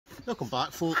Welcome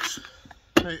back, folks.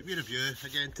 Right, we review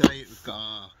again tonight. We've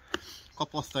got a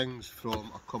couple of things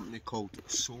from a company called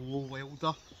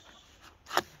Solowilder.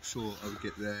 So I've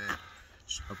got a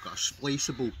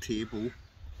spliceable table,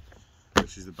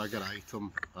 which is the bigger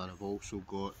item, and I've also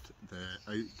got the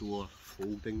outdoor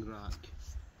folding rack.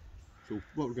 So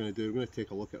what we're going to do, we're going to take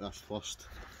a look at this first.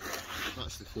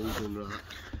 That's the folding rack,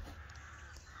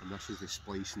 and this is the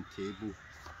splicing table.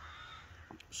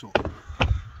 So I'm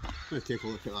going to take a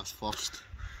look at this first.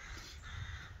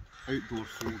 Outdoor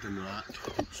folding rack.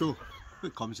 So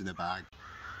what comes in the bag?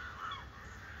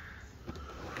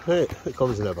 Right, it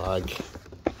comes in a bag.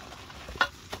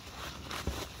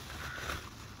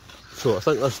 So I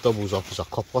think this doubles up as a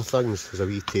couple of things. There's a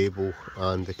wee table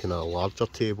and the kind of larger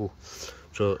table.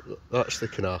 So that's the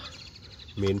kind of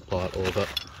main part of it.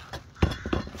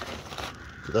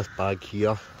 This bag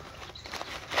here,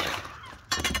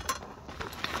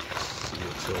 see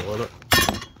what's all in it.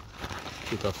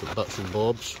 Two different bits and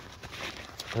bobs.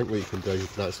 I think what you can do is you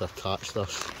can actually attach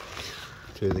this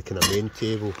to the kind of main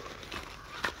table.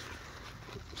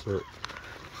 So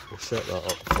we'll set that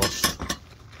up first,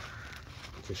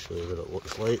 just show you what it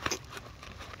looks like.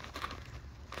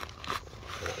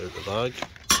 Get it out the bag.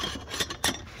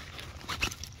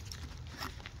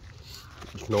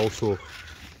 You can also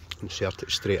insert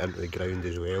it straight into the ground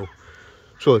as well.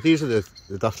 So these are the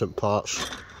different parts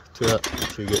to it.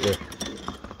 So you get the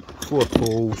 3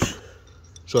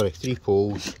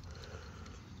 poles,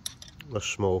 this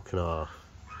small kind of, I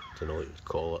don't know what you'd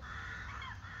call it,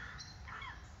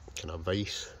 kind of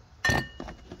vise.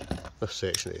 This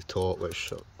section at the top,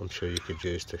 which I'm sure you could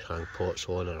use to hang pots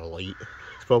on, or a light.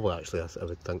 It's probably actually, I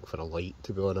would think, for a light,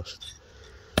 to be honest.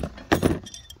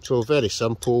 So very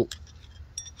simple,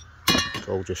 it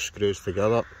all just screws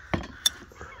together.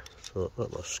 So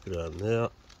that must screw in there.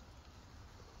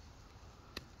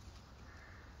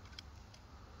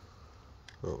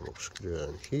 That will screw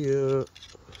in here.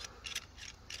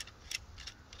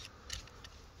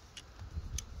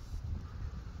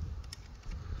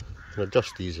 You can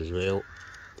adjust these as well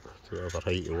to whatever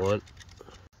height you want.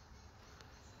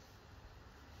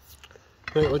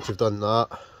 Right, once you've done that,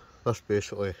 that's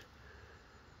basically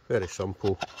very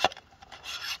simple.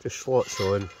 Just slots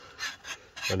on,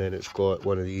 and then it's got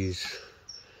one of these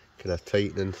kind of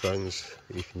tightening things.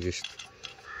 You can just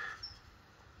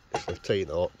tighten it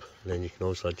up, and then you can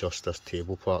also adjust this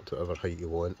table part to whatever height you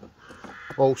want.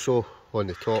 Also on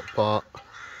the top part,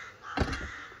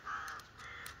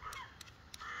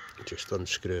 just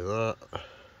unscrew that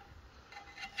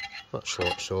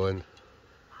slots on,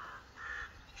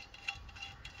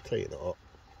 tighten it up,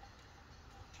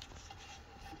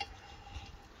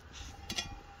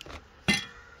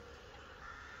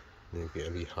 and you get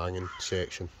a wee hanging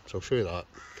section. So I'll show you that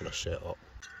kind of set up.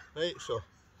 Right, so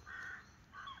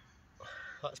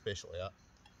that's basically it.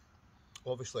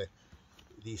 Obviously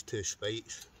these two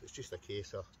spikes, it's just a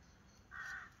case of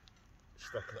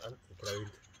sticking it into the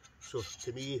ground. So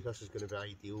to me this is going to be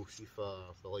ideal, see,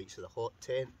 for the likes of the hot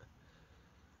tent.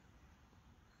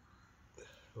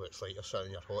 Well, it's like you're sitting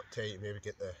in your hot tent, you maybe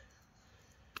get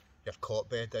your cot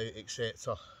bed out,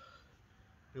 etc.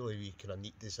 Really wee kind of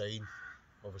neat design.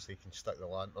 Obviously you can stick the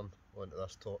lantern onto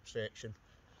this top section.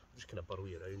 I'm just going to burrow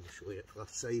you around and show you it from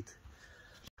this side.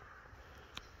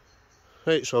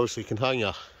 Right, so obviously you can hang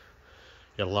your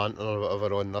lantern or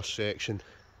whatever on this section.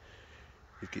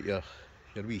 You've got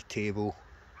your wee table,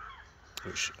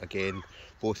 which again,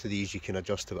 both of these you can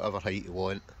adjust to whatever height you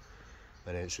want,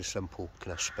 and then it's the simple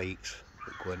kind of spikes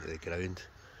that go into the ground.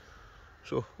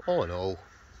 So all in all,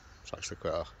 it's actually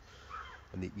quite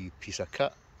a neat wee piece of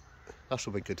kit. This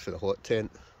will be good for the hot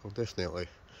tent. I'll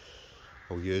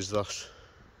use this.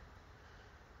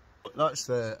 That's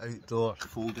the outdoor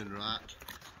folding rack.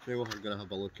 Now we're going to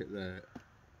have a look at the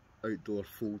outdoor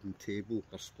folding table,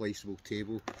 or spliceable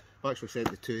table. I've actually sent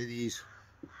the two of these.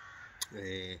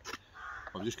 I'm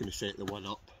just going to set the one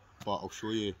up, but I'll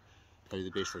show you how they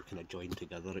basically kind of join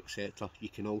together, etc. You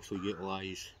can also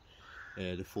utilise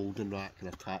the folding rack and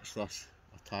attach that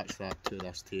to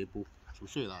this table. So I'll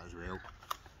show you that as well.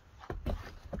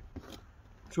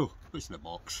 So, what's in the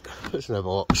box? What's in the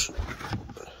box?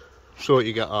 So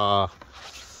you get a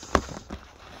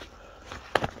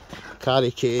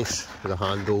carry case with the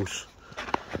handles,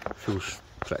 feels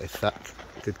pretty thick,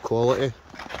 good quality.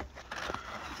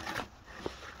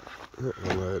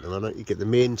 At the minute, you get the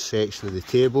main section of the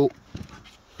table,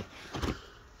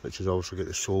 which has also got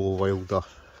the Solowilder.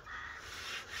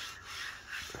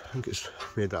 I think it's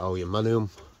made of aluminium,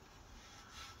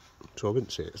 so I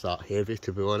wouldn't say it's that heavy,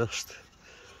 to be honest,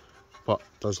 but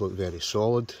it does look very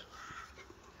solid.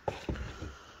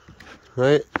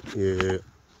 Right, you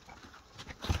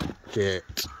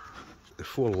get the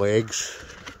 4 legs.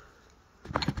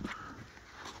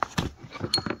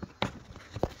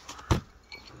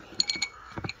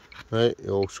 Right, you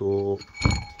also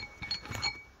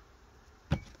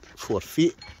 4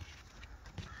 feet,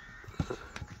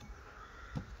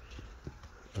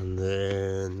 and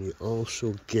then you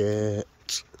also get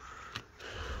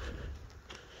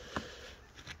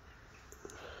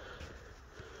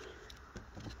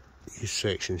these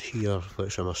sections here,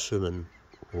 which I'm assuming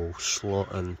will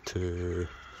slot into,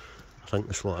 I think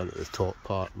they slot into the top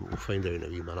part, we'll find out in a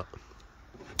wee minute.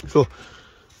 So,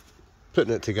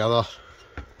 putting it together,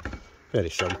 very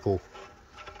simple,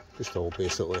 just all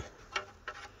basically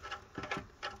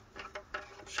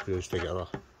screws together.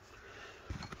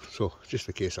 So, just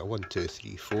a case of 1, 2,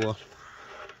 3, 4.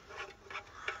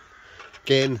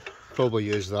 Again, probably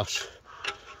use this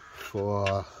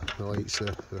for the likes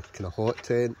of the kind of hot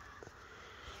tent.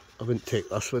 I wouldn't take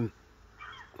this one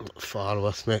far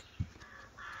with me,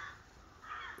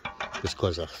 just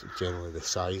because of generally the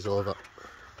size of it.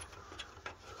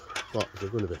 But if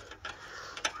you're going to be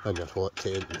in your hot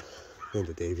tent, at the end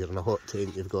of the day, if you're in a hot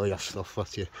tent, you've got your stuff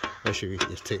with you. Unless you're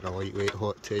taking a lightweight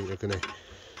hot tent, you're going to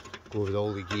go with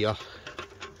all the gear.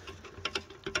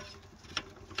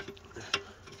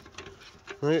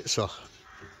 Right, so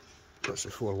that's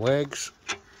the 4 legs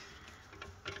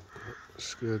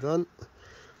screwed in.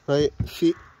 Right,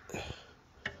 feet, I'm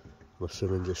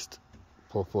assuming just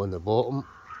pop on the bottom.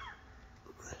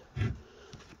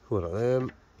 4 of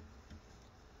them.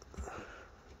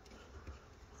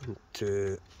 1,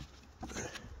 2,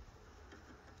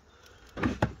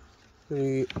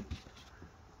 3,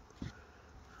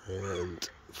 and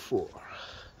 4.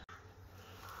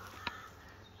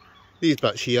 These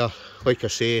bits here, like I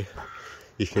say,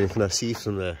 you can kind of see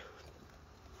from the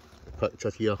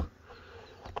picture here,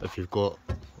 if you've got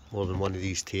more than one of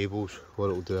these tables, what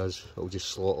it'll do is it'll just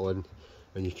slot on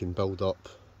and you can build up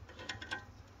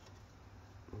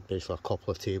basically a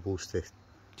couple of tables to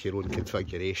your own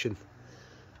configuration.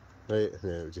 Right, and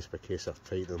then it'll just be a case of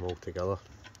tightening them all together.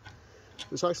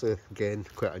 It's actually, again,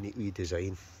 quite a neat wee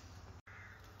design.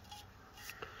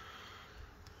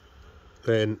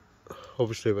 Then,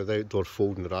 obviously with the outdoor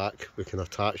folding rack, we can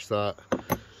attach that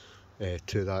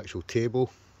to the actual table.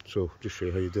 So, just show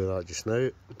you how you do that just now.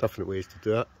 Different ways to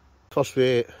do it. First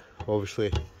way,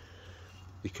 obviously,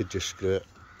 you could just screw it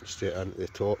straight into the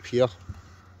top here.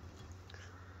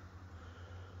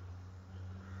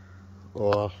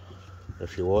 Or,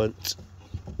 if you want,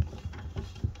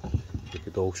 you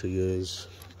could also use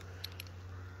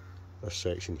this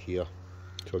section here.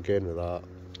 So again with that,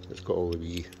 it's got all the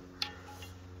wee,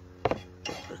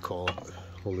 I call it,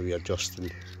 all the wee adjusting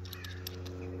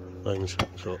things.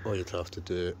 So all you'd have to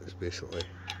do is basically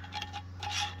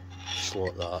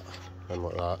slot that in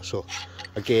like that. So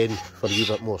again, for a wee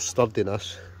bit more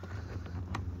sturdiness,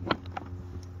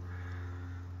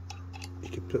 you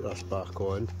could put this back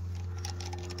on.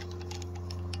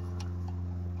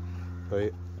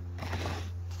 Right,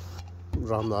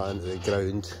 ram that into the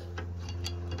ground,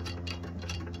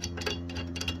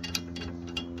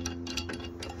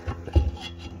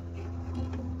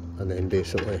 and then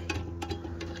basically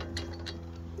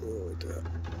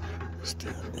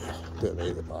do it right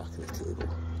at the back of the table.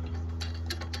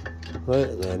 Right,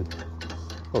 and then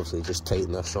obviously just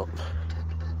tighten this up.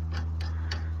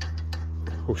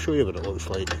 I'll show you what it looks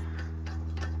like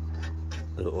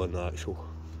on the actual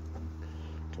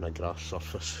kind of grass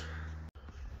surface.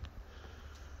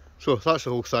 So that's the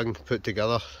whole thing put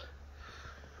together.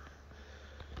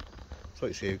 So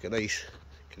like I say, you've got a nice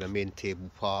kind of main table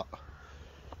part.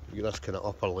 You've got this kind of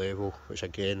upper level, which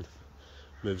again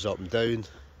moves up and down.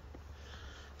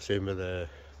 Same with the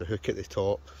hook at the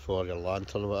top for your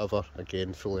lantern or whatever,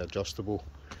 again fully adjustable.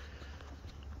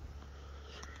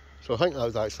 So I think that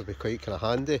would actually be quite kind of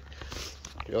handy.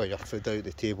 You know, your food out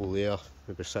the table there,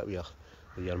 maybe sit with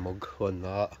your mug on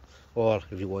that, or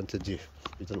if you wanted, you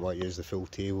didn't want to use the full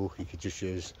table, you could just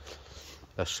use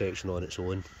this section on its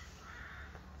own.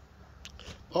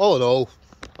 All in all,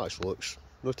 actually looks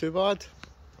not too bad.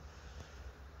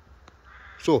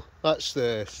 So that's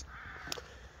the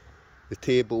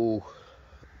table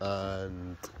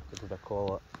and what did I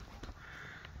call it?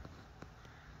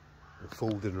 The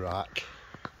folding rack.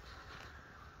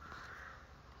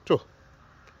 So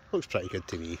looks pretty good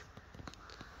to me.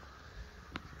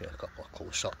 Yeah, a couple of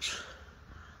close-ups.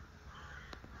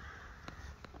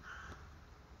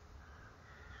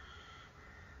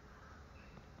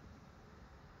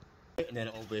 And then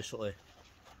it all basically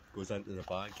goes into the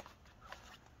bag.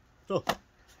 So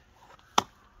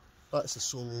that's the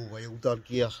Solowilder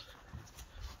gear.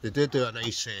 They do a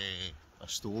nice a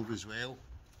stove as well.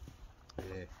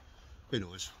 Who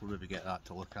knows, we'll maybe get that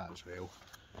to look at as well.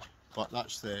 But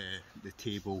that's the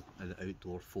table and the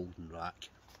outdoor folding rack.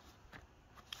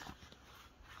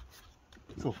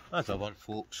 So that's our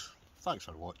folks. Thanks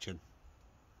for watching.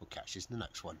 We'll catch you in the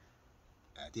next one.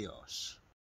 Adios.